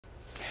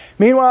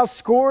Meanwhile,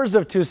 scores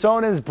of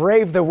Tucsonans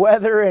braved the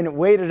weather and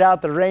waited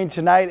out the rain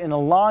tonight in a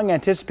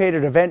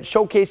long-anticipated event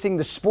showcasing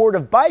the sport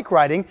of bike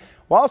riding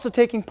while also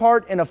taking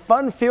part in a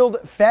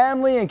fun-filled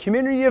family and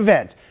community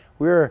event.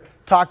 We're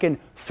talking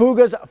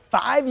FUGA's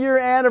 5-year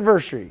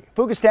anniversary.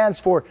 FUGA stands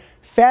for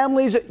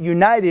Families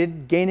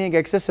United Gaining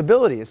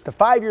Accessibility. It's the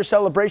 5-year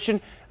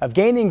celebration of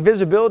gaining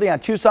visibility on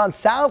Tucson's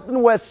south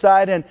and west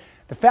side, and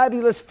the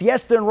fabulous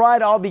fiesta and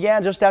ride all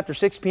began just after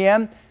 6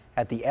 p.m.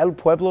 at the El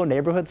Pueblo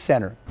Neighborhood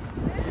Center.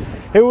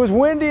 It was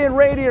windy and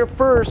rainy at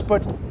first,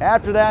 but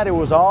after that it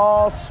was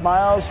all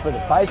smiles for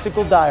the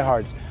bicycle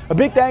diehards. A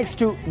big thanks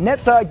to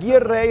Netza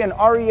Aguirre and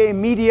REA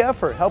Media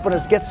for helping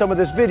us get some of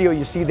this video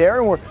you see there.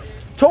 And we're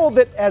told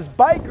that as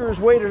bikers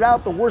waited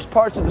out the worst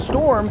parts of the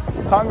storm,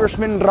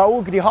 Congressman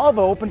Raul Grijalva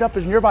opened up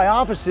his nearby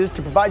offices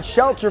to provide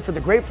shelter for the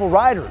grateful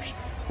riders.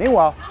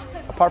 Meanwhile,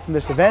 apart from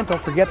this event,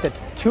 don't forget that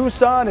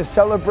Tucson is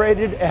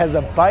celebrated as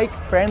a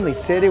bike-friendly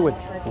city with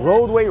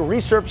roadway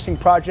resurfacing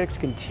projects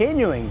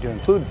continuing to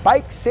include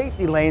bike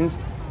safety lanes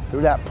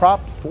through that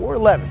Prop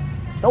 411.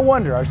 No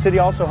wonder our city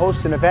also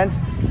hosts an event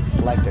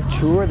like the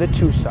Tour de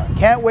Tucson.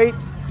 Can't wait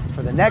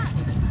for the next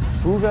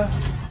FUGA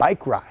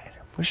bike ride.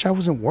 Wish I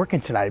wasn't working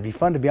tonight. It'd be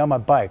fun to be on my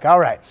bike. All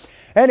right.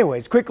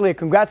 Anyways, quickly, a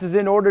congrats is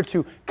in order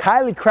to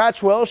Kylie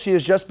Cratchwell. She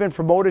has just been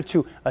promoted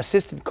to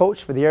assistant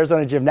coach for the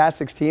Arizona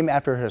gymnastics team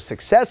after her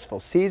successful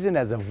season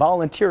as a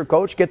volunteer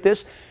coach. Get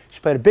this, she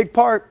played a big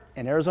part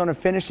in Arizona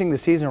finishing the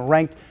season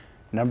ranked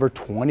number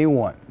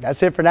 21.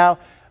 That's it for now.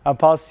 I'm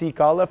Paul C.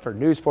 Calla for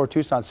News 4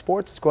 Tucson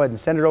Sports. Let's go ahead and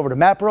send it over to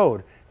Map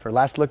Road for a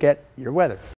last look at your weather.